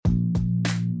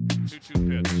2-2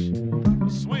 pitch. A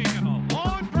swing and a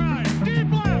long drive. Deep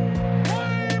left.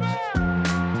 Way back.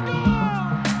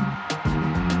 Gone!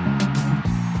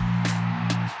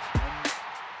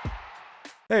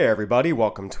 Hey everybody,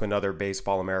 welcome to another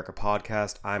Baseball America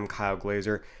podcast. I'm Kyle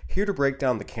Glazer, here to break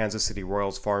down the Kansas City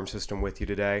Royals farm system with you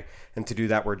today. And to do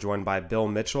that, we're joined by Bill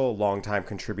Mitchell, longtime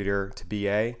contributor to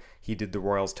BA. He did the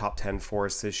Royals top 10 for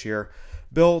us this year.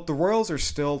 Bill, the Royals are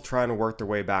still trying to work their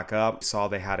way back up. We saw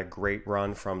they had a great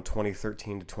run from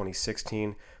 2013 to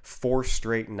 2016, 4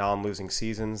 straight non-losing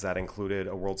seasons. That included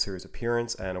a World Series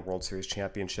appearance and a World Series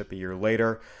championship a year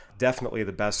later. Definitely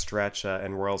the best stretch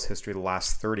in Royals history the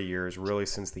last 30 years, really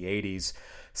since the 80s.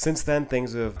 Since then,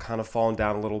 things have kind of fallen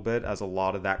down a little bit as a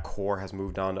lot of that core has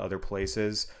moved on to other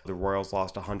places. The Royals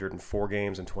lost 104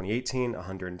 games in 2018,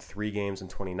 103 games in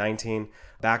 2019,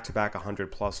 back-to-back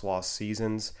 100-plus loss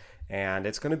seasons. And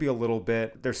it's going to be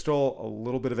there's still a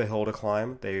little bit of a hill to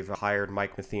climb. They've hired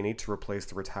Mike Matheny to replace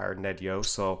the retired Ned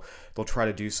Yost, so they'll try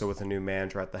to do so with a new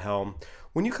manager at the helm.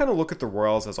 When you kind of look at the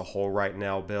Royals as a whole right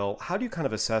now, Bill, how do you kind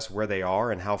of assess where they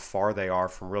are and how far they are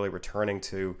from really returning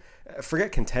to,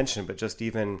 forget contention, but just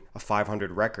even a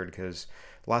 500 record? Because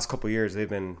the last couple of years, they've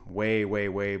been way, way,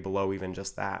 way below even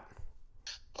just that.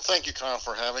 Well, thank you, Kyle,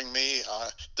 for having me.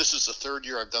 This is the third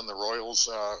year I've done the Royals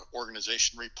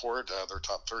organization report, their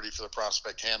top 30 for the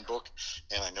prospect handbook,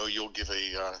 and I know you'll give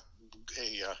a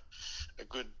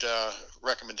good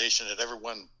recommendation that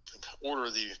everyone order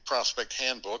the prospect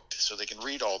handbook so they can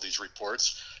read all these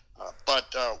reports. But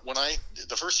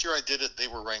the first year I did it, they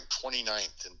were ranked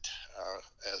 29th and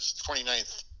as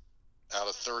 29th out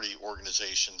of 30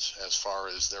 organizations as far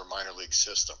as their minor league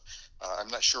system. I'm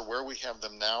not sure where we have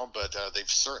them now, but they've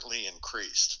certainly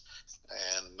increased.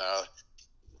 And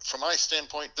from my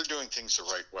standpoint, they're doing things the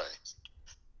right way.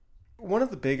 One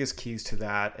of the biggest keys to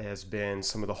that has been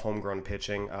some of the homegrown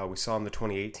pitching. We saw in the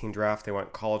 2018 draft, they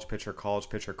went college pitcher, college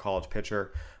pitcher, college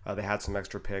pitcher. They had some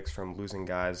extra picks from losing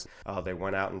guys. They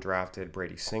went out and drafted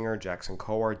Brady Singer, Jackson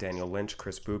Kowar, Daniel Lynch,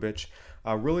 Chris Bubich.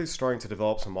 Really starting to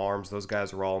develop some arms. Those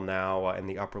guys are all now in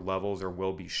the upper levels or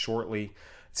will be shortly.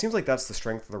 It seems like that's the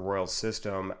strength of the Royals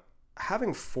system.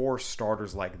 Having 4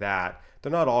 starters like that,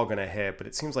 they're not all going to hit, but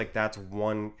it seems like that's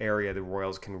one area the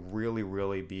Royals can really,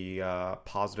 really be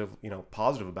positive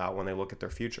about when they look at their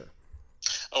future.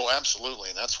 Oh, absolutely.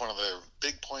 And that's one of the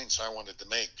big points I wanted to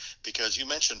make, because you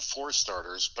mentioned 4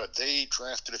 starters, but they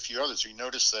drafted a few others. You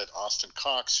notice that Austin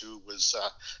Cox, who was,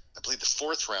 I believe, the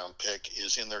 4th round pick,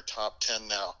 is in their top 10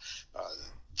 now.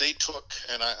 They took,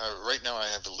 and right now I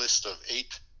have a list of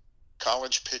 8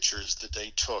 college pitchers that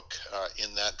they took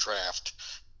in that draft.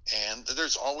 And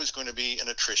there's always going to be an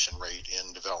attrition rate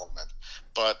in development.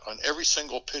 But on every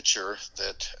single pitcher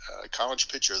college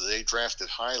pitcher they drafted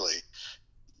highly,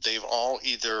 they've all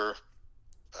either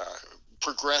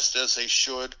progressed as they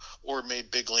should or made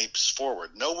big leaps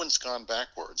forward. No one's gone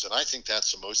backwards. And I think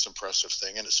that's the most impressive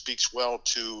thing. And it speaks well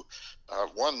to,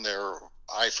 their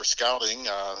eye for scouting,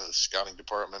 the scouting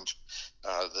department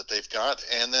that they've got,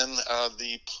 and then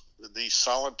the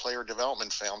solid player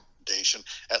development foundation,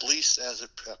 at least as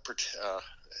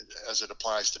it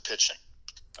applies to pitching.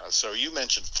 So you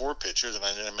mentioned 4 pitchers, and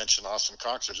I didn't mention Austin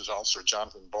Cox. There's also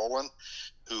Jonathan Bowen,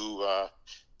 who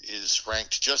is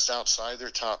ranked just outside their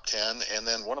top 10. And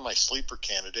then one of my sleeper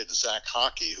candidates, Zach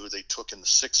Hockey, who they took in the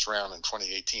 6th round in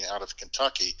 2018 out of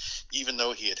Kentucky, even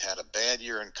though he had a bad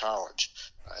year in college.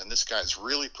 And this guy's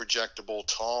really projectable,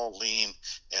 tall, lean,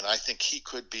 and I think he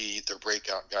could be the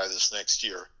breakout guy this next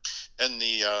year. And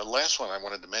the last one I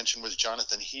wanted to mention was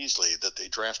Jonathan Heasley, that they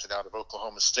drafted out of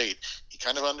Oklahoma State. He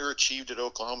kind of underachieved at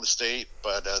Oklahoma State,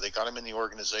 but they got him in the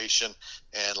organization.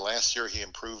 And last year he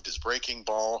improved his breaking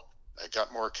ball,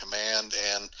 got more command,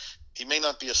 and he may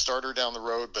not be a starter down the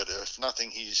road, but if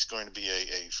nothing, he's going to be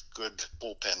a good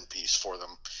bullpen piece for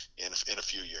them in a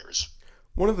few years.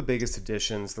 One of the biggest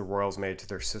additions the Royals made to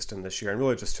their system this year, and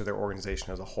really just to their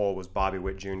organization as a whole, was Bobby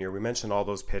Witt Jr. We mentioned all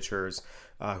those pitchers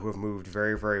who have moved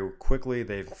very, very quickly.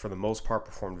 They've, for the most part,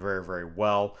 performed very, very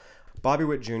well. Bobby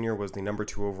Witt Jr. was the number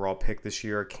 2 overall pick this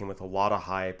year, came with a lot of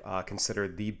hype,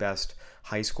 considered the best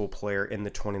high school player in the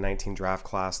 2019 draft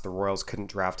class. The Royals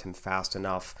couldn't draft him fast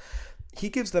enough. He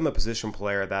gives them a position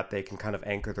player that they can kind of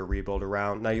anchor the rebuild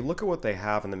around. Now, you look at what they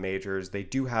have in the majors. They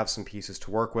do have some pieces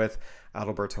to work with.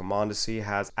 Adalberto Mondesi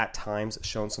has, at times,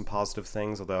 shown some positive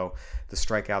things, although the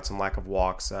strikeouts and lack of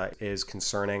walks is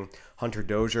concerning. Hunter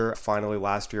Dozier finally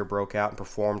last year broke out and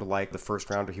performed like the first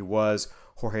rounder he was.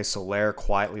 Jorge Soler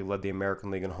quietly led the American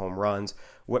League in home runs.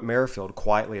 Whit Merrifield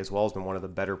quietly as well has been one of the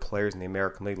better players in the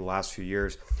American League the last few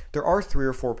years. There are 3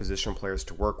 or 4 position players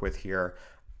to work with here.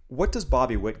 What does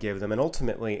Bobby Witt give them? And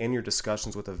ultimately, in your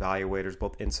discussions with evaluators,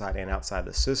 both inside and outside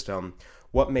the system,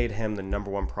 what made him the number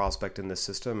one prospect in the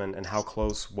system, and how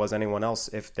close was anyone else,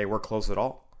 if they were close at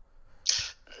all?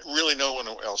 Really, no one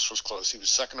else was close. He was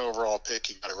second overall pick.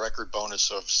 He got a record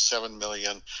bonus of $7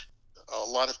 million. A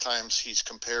lot of times he's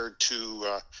compared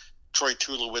to Troy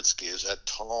Tulowitzki as that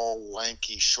tall,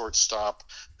 lanky shortstop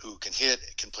who can hit,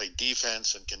 can play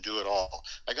defense, and can do it all.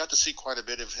 I got to see quite a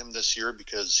bit of him this year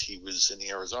because he was in the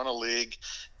Arizona League,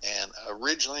 and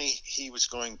originally he was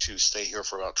going to stay here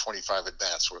for about 25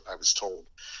 at-bats, what I was told.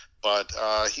 But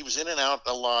he was in and out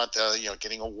a lot,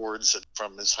 getting awards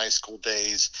from his high school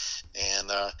days. And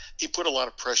he put a lot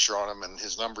of pressure on him, and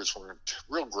his numbers weren't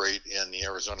real great in the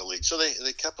Arizona League. So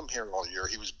they kept him here all year.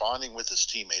 He was bonding with his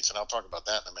teammates, and I'll talk about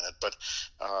that in a minute. But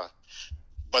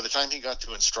by the time he got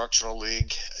to instructional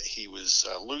league, he was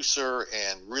looser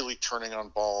and really turning on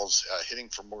balls, hitting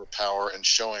for more power, and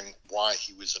showing why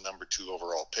he was a number 2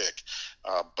 overall pick.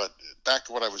 But back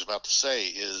to what I was about to say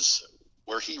is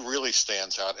where he really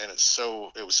stands out, and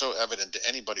it was so evident to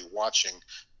anybody watching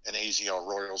an AZL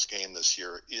Royals game this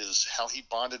year, is how he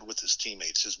bonded with his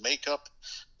teammates. His makeup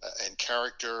and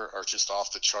character are just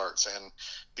off the charts. And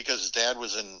because his dad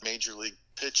was a major league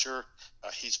pitcher,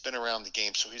 he's been around the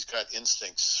game, so he's got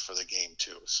instincts for the game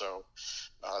too. So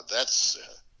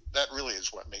that really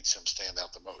is what makes him stand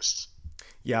out the most.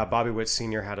 Yeah, Bobby Witt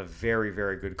Sr. had a very,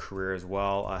 very good career as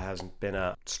well. Has been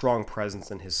a strong presence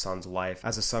in his son's life.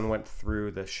 As his son went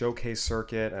through the showcase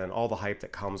circuit and all the hype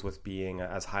that comes with being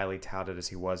as highly touted as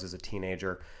he was as a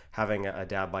teenager, having a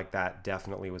dad like that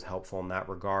definitely was helpful in that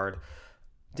regard.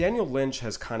 Daniel Lynch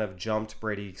has kind of jumped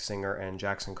Brady Singer and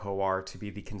Jackson Kowar to be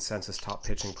the consensus top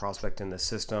pitching prospect in the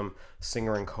system.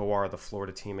 Singer and Kowar, the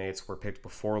Florida teammates, were picked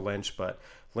before Lynch, but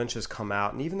Lynch has come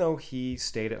out, and even though he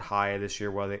stayed at high this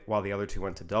year while the other two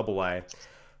went to Double-A,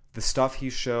 the stuff he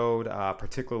showed,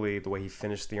 particularly the way he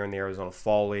finished the year in the Arizona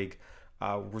Fall League,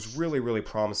 was really, really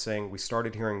promising. We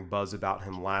started hearing buzz about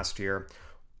him last year.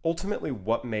 Ultimately,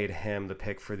 what made him the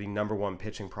pick for the number 1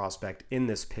 pitching prospect in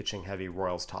this pitching-heavy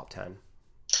Royals top 10?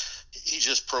 He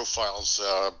just profiles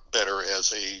better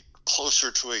as a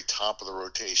closer to a top of the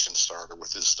rotation starter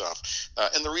with his stuff.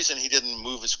 And the reason he didn't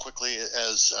move as quickly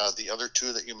as the other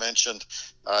two that you mentioned,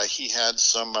 he had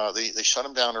some, they shut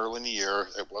him down early in the year.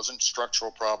 It wasn't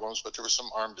structural problems, but there was some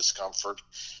arm discomfort.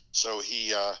 So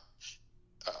he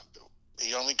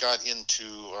only got into,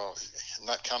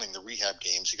 not counting the rehab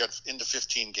games, he got into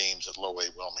 15 games at Low A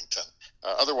Wilmington.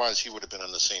 Otherwise, he would have been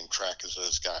on the same track as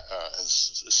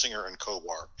as Singer and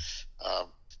Kowar.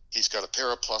 He's got a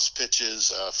pair of plus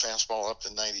pitches, fastball up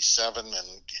to 97,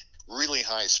 and really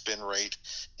high spin rate,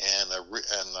 and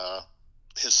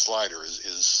his slider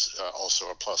is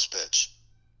also a plus pitch.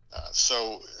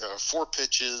 So 4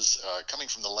 pitches coming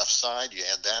from the left side. You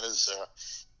add that as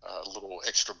a little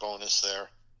extra bonus there.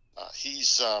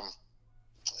 He's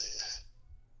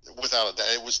without a doubt,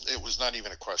 it was not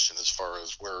even a question as far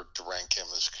as where to rank him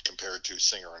as compared to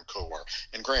Singer and Kowar.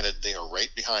 And granted, they are right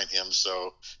behind him,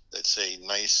 so it's a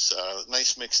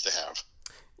nice mix to have.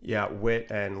 Yeah, Witt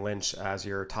and Lynch as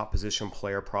your top position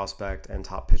player prospect and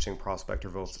top pitching prospect are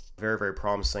both very, very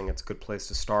promising. It's a good place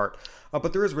to start.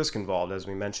 But there is risk involved. As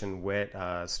we mentioned, Witt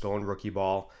still in rookie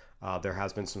ball. There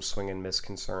has been some swing and miss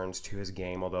concerns to his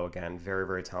game, although, again, very,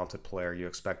 very talented player. You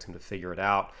expect him to figure it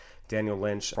out. Daniel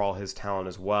Lynch, for all his talent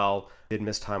as well, did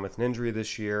miss time with an injury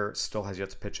this year, still has yet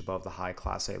to pitch above the high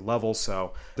Class A level,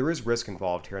 so there is risk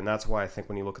involved here, and that's why I think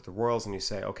when you look at the Royals and you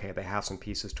say, okay, they have some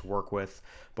pieces to work with,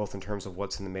 both in terms of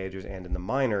what's in the majors and in the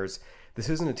minors, this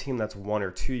isn't a team that's 1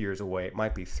 or 2 years away. It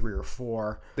might be 3 or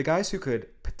 4. The guys who could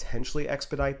potentially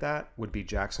expedite that would be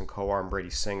Jackson Kowar and Brady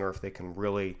Singer if they can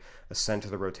really ascend to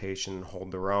the rotation and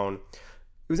hold their own.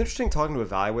 It was interesting talking to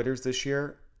evaluators this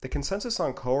year. The consensus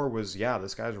on Kowar was, yeah,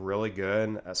 this guy's really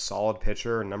good, a solid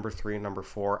pitcher, number 3 and number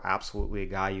 4, absolutely a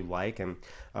guy you like, and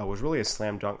was really a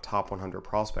slam dunk top 100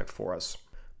 prospect for us.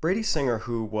 Brady Singer,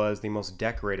 who was the most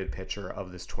decorated pitcher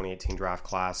of this 2018 draft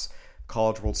class,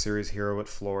 College World Series hero at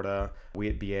Florida. We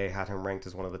at BA had him ranked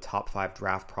as one of the top 5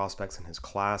 draft prospects in his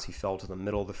class. He fell to the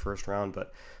middle of the first round,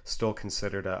 but still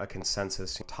considered a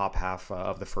consensus top half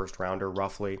of the first rounder,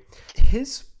 roughly.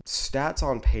 His stats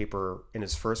on paper in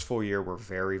his first full year were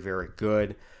very, very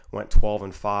good. Went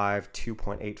 12-5,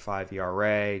 2.85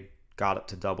 ERA, got up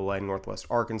to Double-A Northwest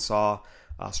Arkansas.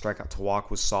 Strikeout to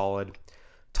walk was solid.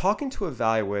 Talking to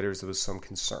evaluators, there was some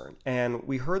concern. And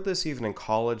we heard this even in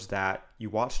college, that you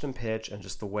watched him pitch and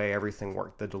just the way everything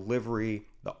worked. The delivery,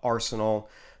 the arsenal,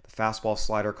 the fastball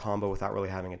slider combo without really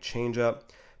having a changeup.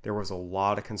 There was a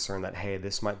lot of concern that, hey,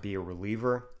 this might be a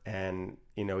reliever. And,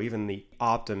 even the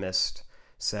optimist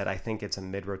said, I think it's a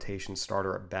mid-rotation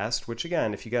starter at best, which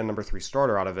again, if you get a number 3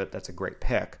 starter out of it, that's a great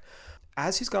pick.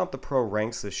 As he's gone up the pro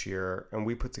ranks this year, and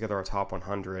we put together our top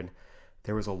 100,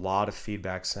 there was a lot of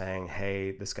feedback saying,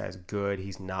 hey, this guy's good.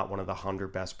 He's not one of the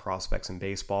 100 best prospects in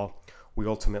baseball. We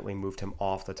ultimately moved him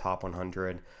off the top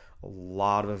 100. A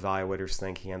lot of evaluators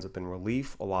think he ends up in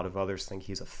relief. A lot of others think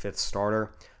he's a 5th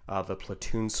starter. The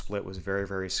platoon split was very,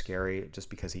 very scary just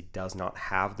because he does not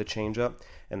have the changeup,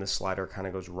 and the slider kind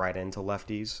of goes right into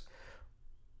lefties.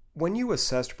 When you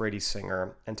assessed Brady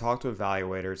Singer and talked to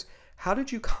evaluators, how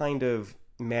did you kind of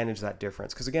manage that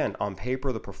difference? Because again, on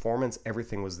paper, the performance,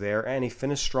 everything was there, and he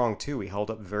finished strong too. He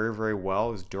held up very, very well.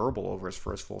 He was durable over his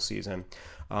first full season.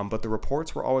 But the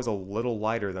reports were always a little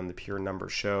lighter than the pure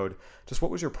numbers showed. Just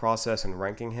what was your process in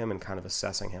ranking him and kind of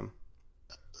assessing him?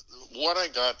 What I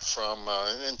got from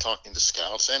in talking to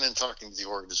scouts and in talking to the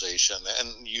organization,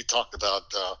 and you talked about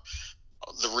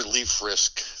the relief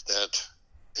risk that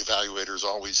evaluators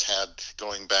always had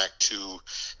going back to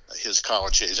his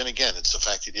college days. And again, it's the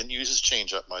fact he didn't use his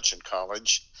changeup much in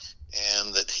college,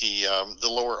 and that he the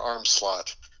lower arm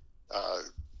slot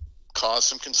caused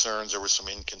some concerns. There were some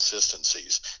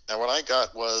inconsistencies. Now, what I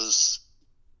got was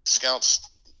scouts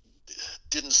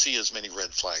didn't see as many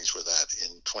red flags with that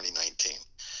in 2019.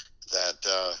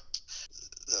 That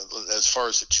as far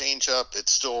as the changeup,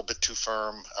 it's still a bit too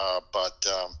firm, but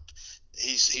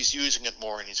he's using it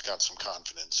more, and he's got some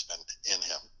confidence in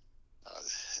him.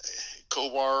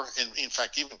 Kowar, in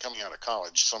fact, even coming out of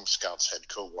college, some scouts had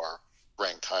Kowar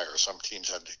ranked higher. Some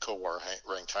teams had Kowar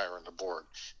ranked higher on the board.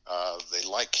 They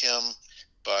like him,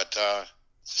 but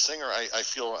Singer, I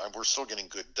feel we're still getting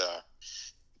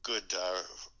good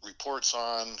reports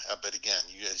on. But again,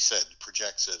 you said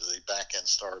projects it as a back-end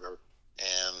starter,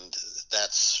 and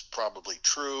that's probably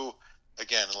true.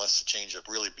 Again, unless the changeup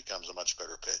really becomes a much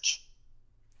better pitch.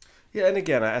 Yeah, and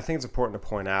again, I think it's important to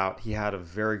point out he had a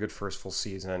very good first full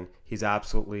season. He's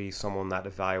absolutely someone that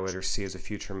evaluators see as a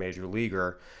future major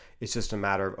leaguer. It's just a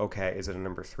matter of, okay, is it a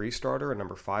number 3 starter, a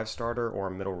number 5 starter, or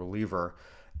a middle reliever?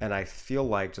 And I feel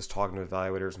like just talking to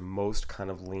evaluators, most kind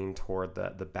of lean toward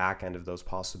the back end of those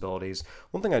possibilities.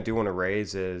 One thing I do want to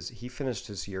raise is he finished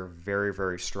his year very,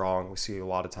 very strong. We see a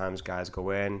lot of times guys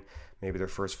go in, maybe their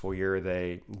first full year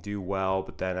they do well,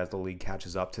 but then as the league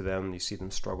catches up to them, you see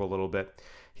them struggle a little bit.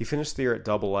 He finished the year at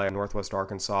AA, Northwest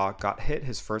Arkansas, got hit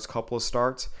his first couple of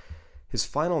starts. His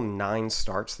final 9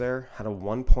 starts there had a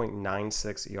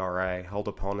 1.96 ERA, held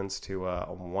opponents to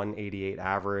a 188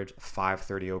 average,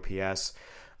 530 OPS.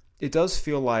 It does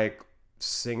feel like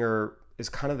Singer is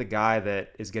kind of the guy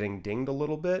that is getting dinged a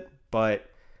little bit,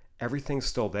 but everything's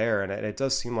still there, and it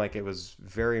does seem like it was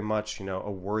very much,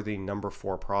 a worthy number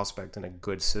 4 prospect in a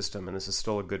good system, and this is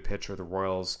still a good pitcher the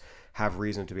Royals have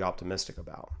reason to be optimistic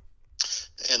about.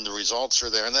 And the results are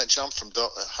there, and that jump from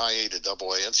high A to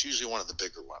AA, it's usually one of the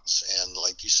bigger ones. And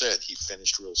like you said, he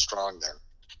finished real strong there.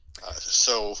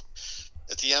 So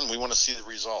at the end, we want to see the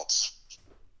results,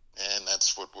 and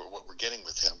that's what we're getting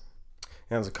with him.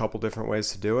 Yeah, there's a couple different ways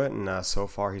to do it, and so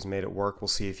far he's made it work. We'll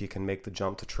see if he can make the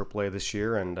jump to AAA this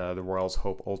year, and the Royals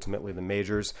hope ultimately the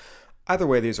majors. Either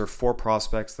way, these are 4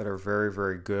 prospects that are very,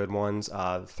 very good ones.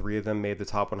 3 of them made the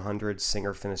top 100.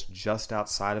 Singer finished just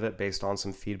outside of it based on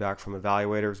some feedback from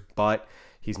evaluators, but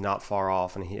he's not far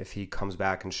off, and if he comes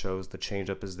back and shows the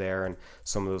changeup is there and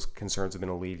some of those concerns have been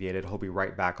alleviated, he'll be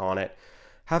right back on it.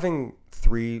 Having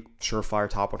 3 surefire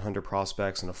top 100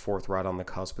 prospects and a 4th right on the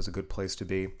cusp is a good place to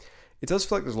be. It does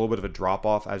feel like there's a little bit of a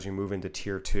drop-off as you move into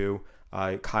Tier 2.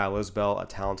 Kyle Isbell, a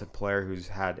talented player who's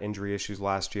had injury issues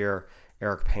last year.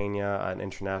 Eric Pena, an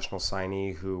international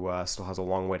signee who still has a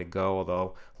long way to go,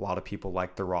 although a lot of people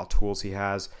like the raw tools he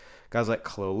has. Guys like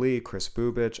Khalil Lee, Chris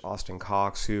Bubich, Austin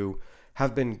Cox, who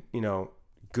have been,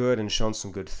 good and shown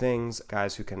some good things.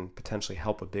 Guys who can potentially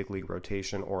help a big league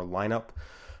rotation or lineup.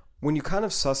 When you kind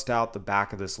of sussed out the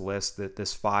back of this list, that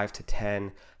this 5 to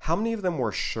 10, how many of them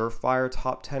were surefire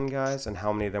top 10 guys, and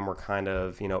how many of them were kind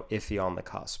of, iffy on the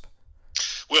cusp?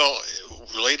 Well,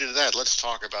 related to that, let's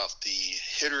talk about the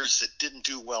hitters that didn't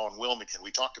do well in Wilmington. We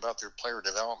talked about their player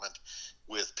development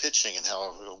with pitching and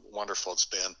how wonderful it's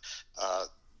been.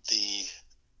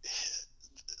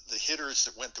 The hitters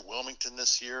that went to Wilmington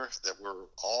this year that were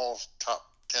all top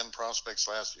 10 prospects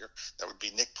last year, that would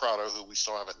be Nick Prado, who we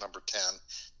still have at number 10,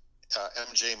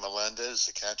 MJ Melendez,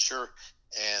 the catcher,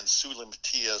 and Sula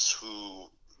Matias, who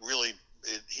really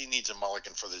he needs a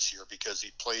mulligan for this year because he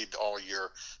played all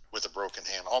year with a broken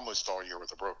hand, almost all year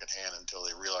with a broken hand, until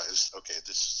they realized, okay,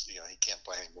 this he can't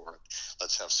play anymore.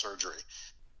 Let's have surgery.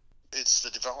 It's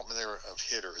the development there of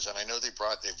hitters, and I know they've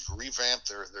revamped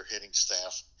their hitting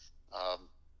staff.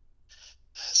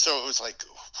 So it was like,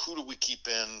 who do we keep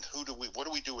in? What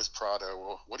do we do with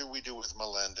Prado? What do we do with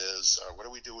Melendez? What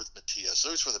do we do with Matias?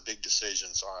 Those were the big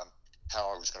decisions on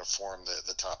how I was going to form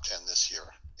the top 10 this year.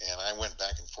 And I went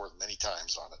back and forth many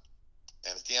times on it.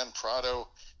 And at the end, Prado,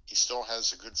 he still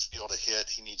has a good feel to hit.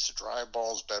 He needs to drive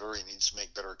balls better. He needs to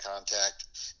make better contact.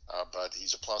 But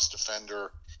he's a plus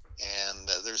defender. And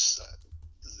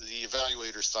the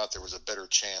evaluators thought there was a better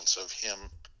chance of him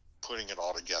putting it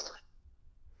all together.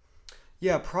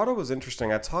 Yeah, Prado was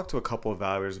interesting. I talked to a couple of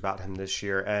evaluators about him this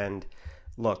year, and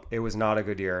look, it was not a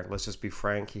good year. Let's just be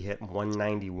frank. He hit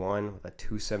 191 with a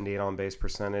 278 on base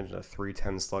percentage and a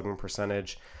 310 slugging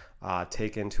percentage.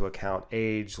 Take into account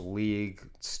age, league,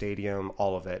 stadium,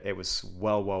 all of it. It was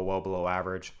well below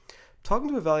average. Talking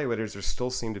to evaluators, there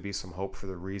still seemed to be some hope for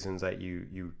the reasons that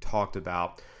you talked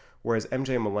about. Whereas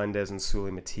MJ Melendez and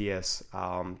Suly Matias,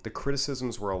 the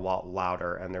criticisms were a lot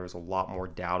louder, and there was a lot more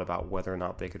doubt about whether or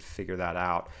not they could figure that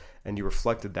out. And you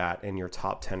reflected that in your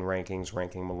top 10 rankings,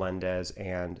 ranking Melendez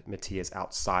and Matias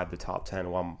outside the top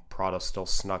 10, while Prado still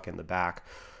snuck in the back.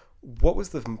 What was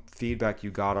the feedback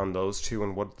you got on those two,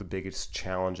 and what are the biggest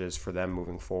challenges for them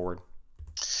moving forward?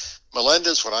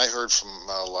 Melendez, what I heard from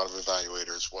a lot of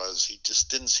evaluators was he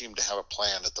just didn't seem to have a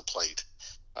plan at the plate.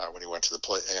 When he went to the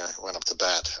play, went up to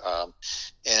bat,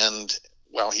 and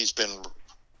while he's been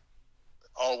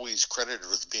always credited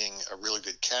with being a really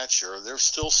good catcher, there's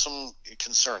still some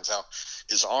concerns. Now,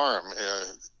 his arm,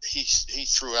 he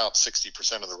threw out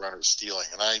 60% of the runners stealing,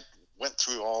 and I went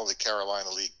through all the Carolina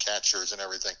League catchers and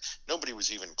everything. Nobody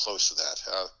was even close to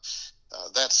that.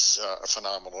 That's a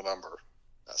phenomenal number.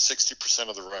 60%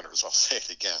 of the runners, I'll say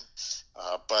it again.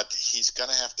 But he's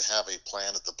going to have a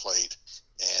plan at the plate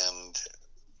and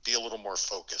be a little more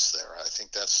focused there. I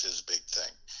think that's his big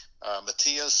thing.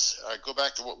 Matias, go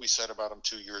back to what we said about him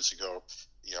 2 years ago.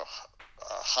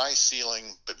 High ceiling,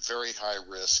 but very high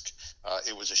risk.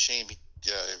 It was a shame he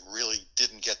really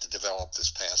didn't get to develop this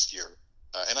past year.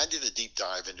 And I did a deep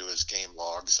dive into his game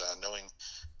logs, knowing,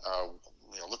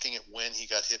 looking at when he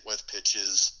got hit with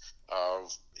pitches.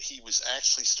 He was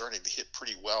actually starting to hit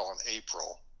pretty well in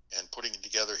April and putting it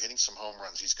together, hitting some home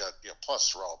runs. He's got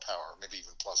plus raw power, maybe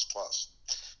even plus.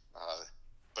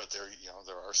 But there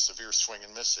are severe swing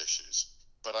and miss issues.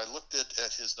 But I looked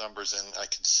at his numbers, and I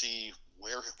can see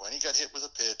when he got hit with a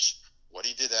pitch, what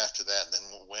he did after that, and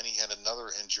then when he had another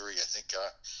injury. I think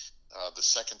the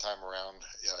second time around,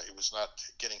 it was not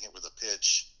getting hit with a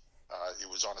pitch; it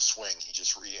was on a swing. He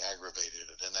just re-aggravated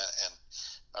it,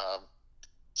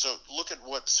 so look at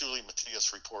what Suly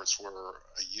Matias reports were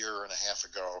a year and a half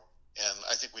ago, and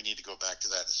I think we need to go back to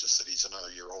that. It's just that he's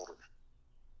another year older.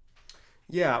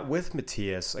 Yeah, with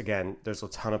Matias, again, there's a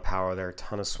ton of power there, a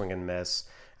ton of swing and miss.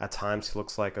 At times, he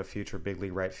looks like a future big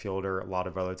league right fielder. A lot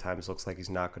of other times, looks like he's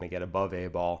not going to get above A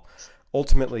ball.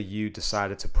 Ultimately, you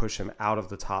decided to push him out of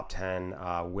the top 10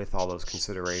 with all those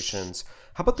considerations.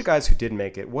 How about the guys who did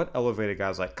make it? What elevated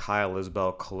guys like Kyle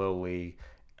Isbell, Khalil Lee,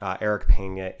 Eric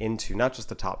Pena into not just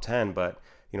the top 10, but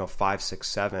 5, 6,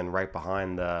 7 right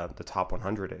behind the top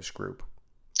 100-ish group?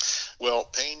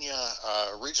 Well, Pena,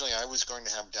 originally I was going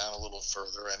to have down a little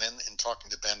further, and in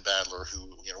talking to Ben Badler,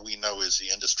 who we know is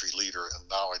the industry leader in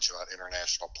knowledge about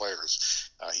international players,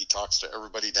 he talks to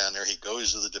everybody down there. He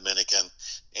goes to the Dominican,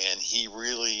 and he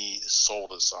really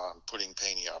sold us on putting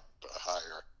Pena up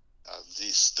higher.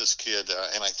 This kid,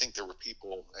 and I think there were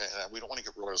people, and we don't want to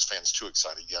get Royals fans too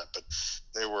excited yet, but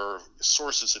there were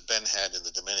sources that Ben had in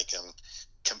the Dominican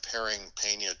comparing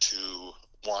Pena to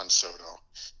Juan Soto,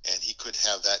 and he could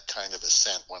have that kind of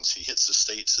ascent once he hits the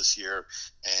States this year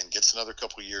and gets another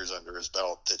couple of years under his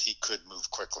belt, that he could move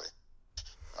quickly.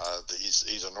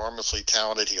 He's enormously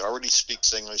talented. He already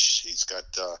speaks English. He's got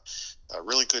a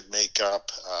really good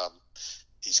makeup.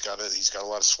 He's got a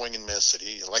lot of swing and miss that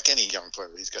he, like any young player,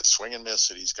 he's got swing and miss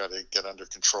that he's got to get under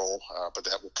control, but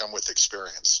that will come with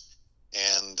experience.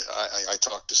 And I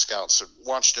talked to scouts,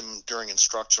 watched him during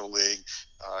instructional league.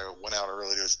 I went out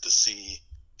earlier to see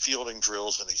fielding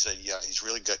drills, and he said, yeah, he's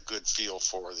really got good feel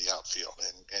for the outfield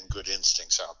and good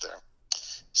instincts out there.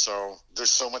 So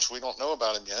there's so much we don't know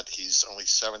about him yet. He's only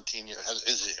 17 years.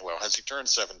 Has he turned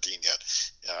 17 yet?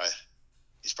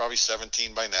 He's probably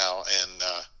 17 by now,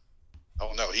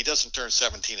 and no, he doesn't turn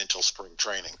 17 until spring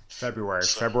training. February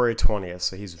 20th,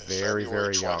 so he's very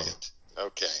young.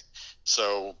 Okay.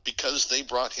 So because they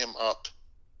brought him up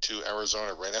to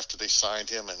Arizona right after they signed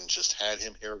him and just had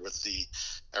him here with the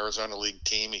Arizona League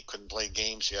team, he couldn't play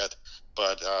games yet,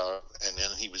 but and then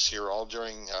he was here all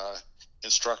during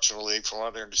instructional league. From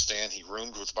what I understand, he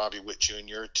roomed with Bobby Witt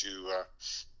Jr. to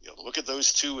look at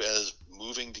those two as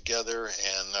moving together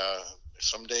and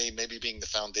someday maybe being the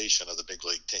foundation of the big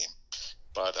league team.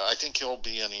 But I think he'll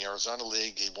be in the Arizona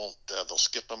League. He won't. They'll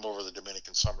skip him over the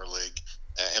Dominican Summer League,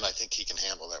 and I think he can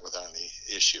handle that without any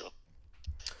issue.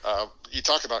 You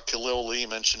talk about Khalil Lee,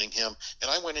 mentioning him, and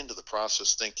I went into the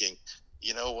process thinking,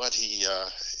 you know what,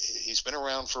 he's been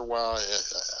around for a while.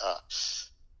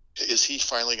 Is he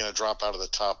finally going to drop out of the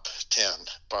top 10?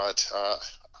 But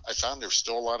I found there's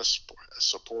still a lot of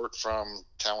support from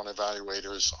talent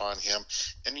evaluators on him.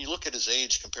 And you look at his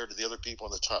age compared to the other people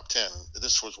in the top 10.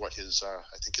 This was what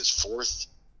I think his fourth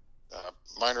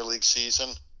minor league season.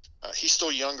 He's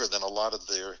still younger than a lot of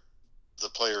the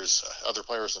other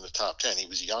players in the top 10. He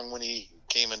was young when he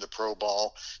came into pro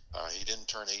ball. He didn't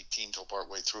turn 18 until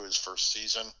partway through his first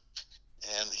season.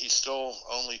 And he's still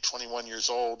only 21 years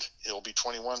old. He'll be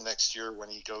 21 next year when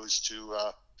he goes to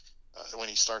when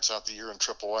he starts out the year in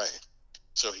AAA.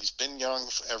 So he's been young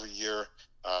every year.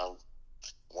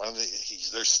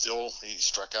 He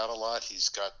struck out a lot. He's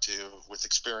got to, with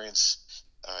experience,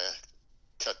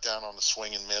 cut down on the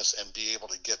swing and miss and be able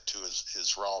to get to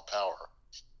his raw power.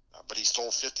 But he stole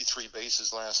 53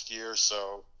 bases last year,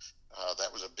 so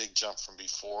that was a big jump from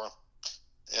before.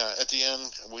 At the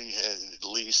end,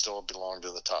 Lee still belonged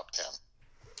in the top 10.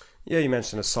 Yeah, you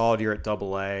mentioned a solid year at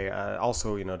AA.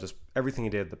 Also, just everything he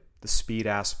did, the speed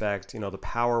aspect, the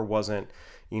power wasn't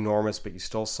enormous, but you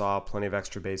still saw plenty of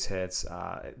extra base hits.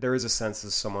 There is a sense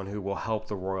as someone who will help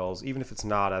the Royals, even if it's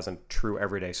not as a true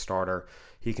everyday starter.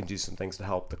 He can do some things to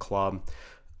help the club.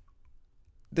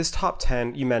 This top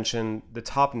 10, you mentioned the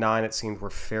top 9, it seemed, were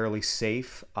fairly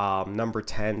safe. Number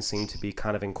 10 seemed to be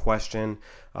kind of in question.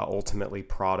 Ultimately,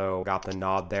 Prado got the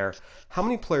nod there. How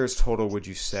many players total would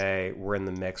you say were in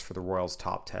the mix for the Royals'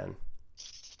 top 10?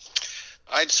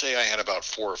 I'd say I had about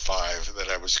 4 or 5 that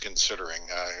I was considering.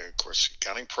 Of course,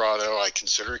 counting Prado, I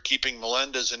consider keeping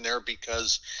Melendez in there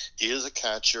because he is a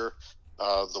catcher.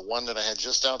 The one that I had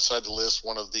just outside the list,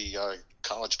 one of the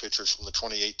college pitchers from the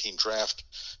 2018 draft,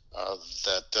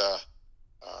 that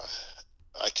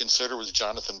I consider was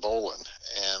Jonathan Bolin.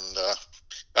 And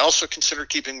I also consider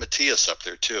keeping Matias up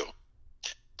there too.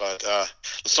 But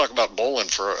let's talk about Bolin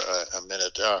for a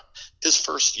minute. His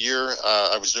first year,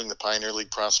 I was doing the Pioneer League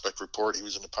prospect report. He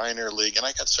was in the Pioneer League, and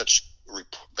I got such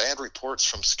bad reports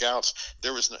from scouts.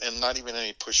 There was not even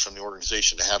any push from the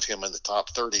organization to have him in the top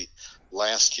 30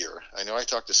 last year. I know I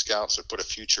talked to scouts that put a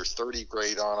future 30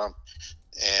 grade on him,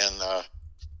 and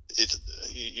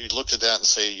you looked at that and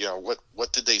say,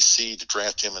 what did they see to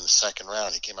draft him in the second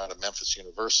round? He came out of Memphis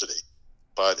University.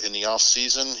 But in the off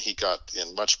season, he got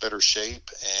in much better shape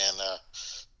and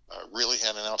really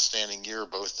had an outstanding year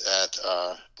both at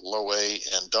low A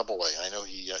and double A. I know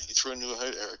he threw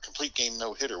a complete game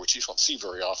no-hitter, which you don't see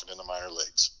very often in the minor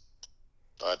leagues.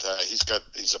 But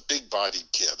he's a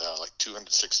big-bodied kid, like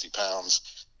 260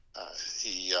 pounds.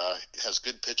 He has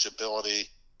good pitch ability,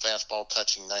 fastball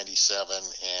touching 97,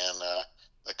 and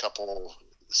a couple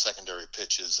secondary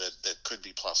pitches that could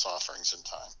be plus offerings in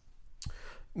time.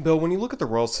 Bill, when you look at the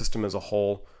Royals system as a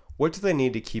whole, what do they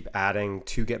need to keep adding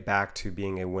to get back to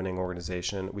being a winning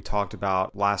organization? We talked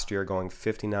about last year going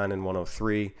 59 and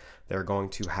 103. They're going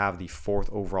to have the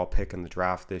 4th overall pick in the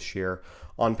draft this year.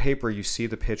 On paper, you see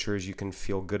the pitchers you can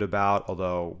feel good about,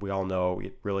 although we all know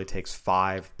it really takes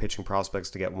 5 pitching prospects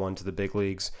to get one to the big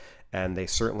leagues, and they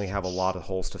certainly have a lot of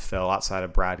holes to fill outside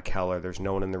of Brad Keller. There's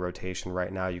no one in the rotation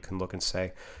right now you can look and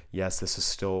say, yes, this is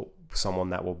still someone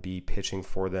that will be pitching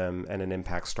for them and an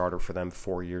impact starter for them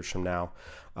 4 years from now.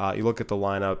 You look at the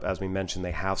lineup, as we mentioned,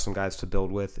 they have some guys to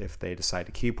build with if they decide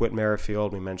to keep Whit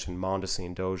Merrifield. We mentioned Mondesi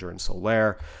and Dozier and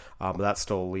Soler, but that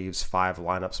still leaves 5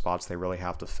 lineup spots they really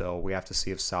have to fill. We have to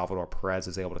see if Salvador Perez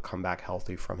is able to come back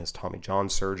healthy from his Tommy John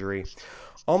surgery.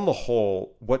 On the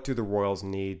whole, what do the Royals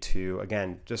need to,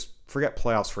 again, just forget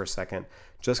playoffs for a second,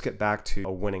 just get back to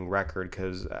a winning record?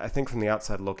 Because I think from the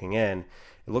outside looking in,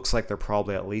 it looks like they're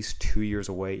probably at least 2 years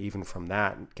away even from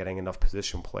that, getting enough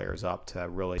position players up to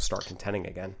really start contending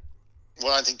again.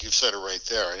 Well, I think you've said it right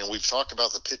there. And we've talked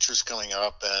about the pitchers coming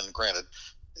up, and granted,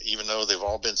 even though they've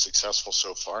all been successful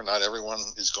so far, not everyone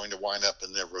is going to wind up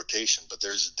in their rotation, but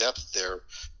there's depth there.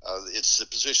 It's the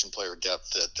position player depth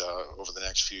that over the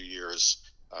next few years,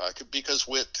 because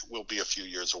Witt will be a few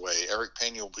years away. Eric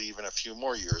Pena will be even a few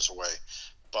more years away.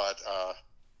 But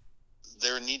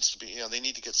there needs to be, they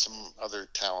need to get some other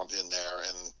talent in there,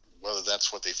 and whether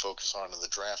that's what they focus on in the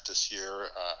draft this year,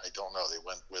 I don't know. They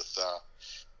went with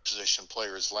position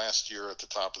players last year at the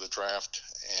top of the draft,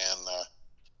 and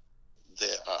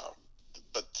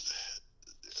but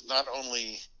not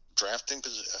only drafting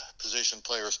position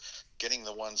players, getting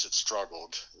the ones that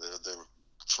struggled, the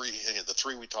the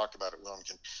three we talked about at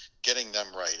Wilmington, getting them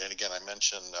right. And again, I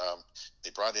mentioned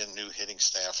they brought in new hitting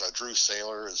staff. Drew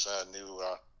Saylor is a new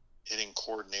hitting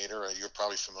coordinator. You're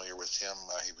probably familiar with him.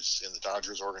 He was in the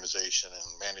Dodgers organization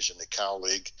and managing the Cal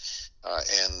League.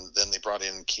 And then they brought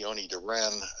in Keone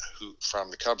Duren, who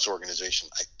from the Cubs organization.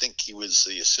 I think he was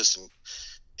the assistant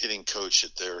hitting coach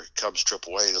at their Cubs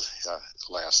AAA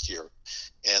last year.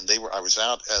 And I was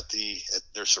out at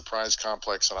their surprise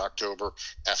complex in October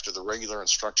after the regular and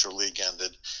structural league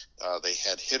ended. They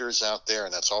had hitters out there,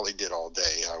 and that's all they did all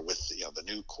day with the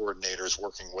new coordinators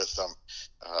working with them.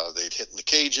 They'd hit in the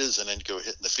cages and then go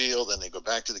hit in the field, and they go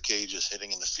back to the cages,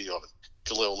 hitting in the field.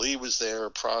 Khalil Lee was there,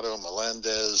 Prado,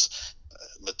 Melendez,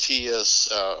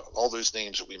 Matias, all those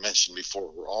names that we mentioned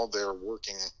before were all there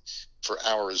working for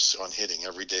hours on hitting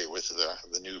every day with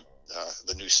the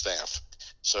new staff.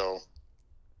 So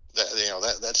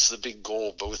that's the big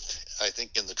goal, both I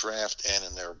think in the draft and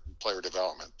in their player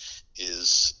development,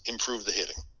 is improve the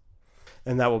hitting.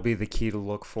 And that will be the key to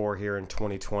look for here in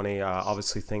 2020.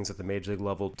 Obviously, things at the major league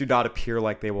level do not appear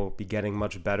like they will be getting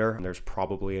much better. There's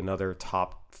probably another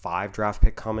top 5 draft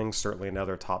pick coming, certainly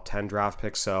another top 10 draft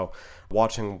pick. So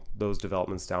watching those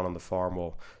developments down on the farm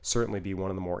will certainly be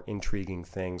one of the more intriguing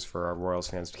things for our Royals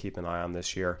fans to keep an eye on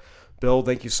this year. Bill,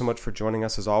 thank you so much for joining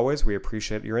us as always. We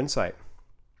appreciate your insight.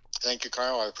 Thank you,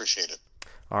 Kyle. I appreciate it.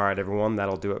 All right, everyone,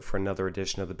 that'll do it for another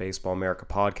edition of the Baseball America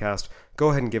podcast.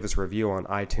 Go ahead and give us a review on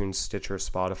iTunes, Stitcher,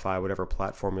 Spotify, whatever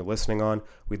platform you're listening on.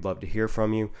 We'd love to hear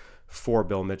from you. For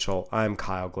Bill Mitchell, I'm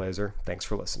Kyle Glaser. Thanks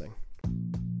for listening.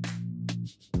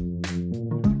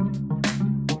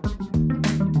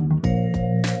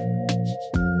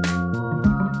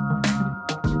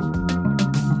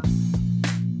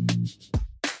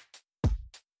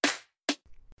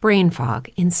 Brain fog,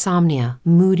 insomnia,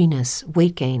 moodiness,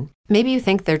 weight gain. Maybe you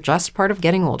think they're just part of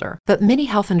getting older, but MIDI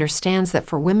Health understands that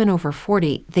for women over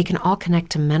 40, they can all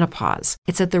connect to menopause.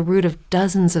 It's at the root of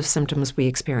dozens of symptoms we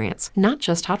experience, not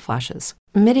just hot flashes.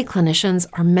 MIDI clinicians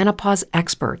are menopause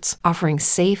experts, offering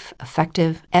safe,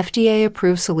 effective,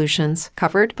 FDA-approved solutions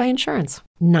covered by insurance.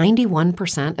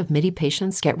 91% of MIDI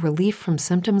patients get relief from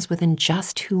symptoms within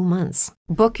just 2 months.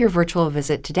 Book your virtual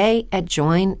visit today at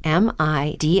joinmidi.com.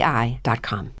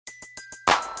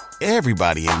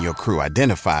 Everybody in your crew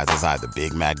identifies as either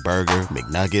Big Mac Burger,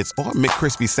 McNuggets, or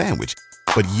McCrispy Sandwich.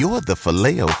 But you're the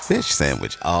Filet-O-Fish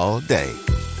Sandwich all day.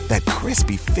 That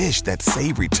crispy fish, that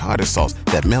savory tartar sauce,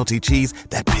 that melty cheese,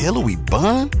 that pillowy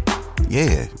bun.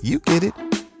 Yeah, you get it.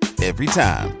 Every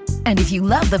time. And if you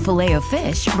love the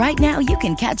Filet-O-Fish, right now you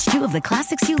can catch 2 of the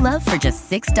classics you love for just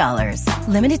 $6.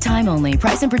 Limited time only.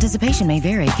 Price and participation may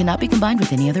vary. Cannot be combined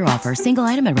with any other offer. Single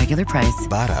item at regular price.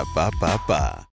 Ba-da-ba-ba-ba.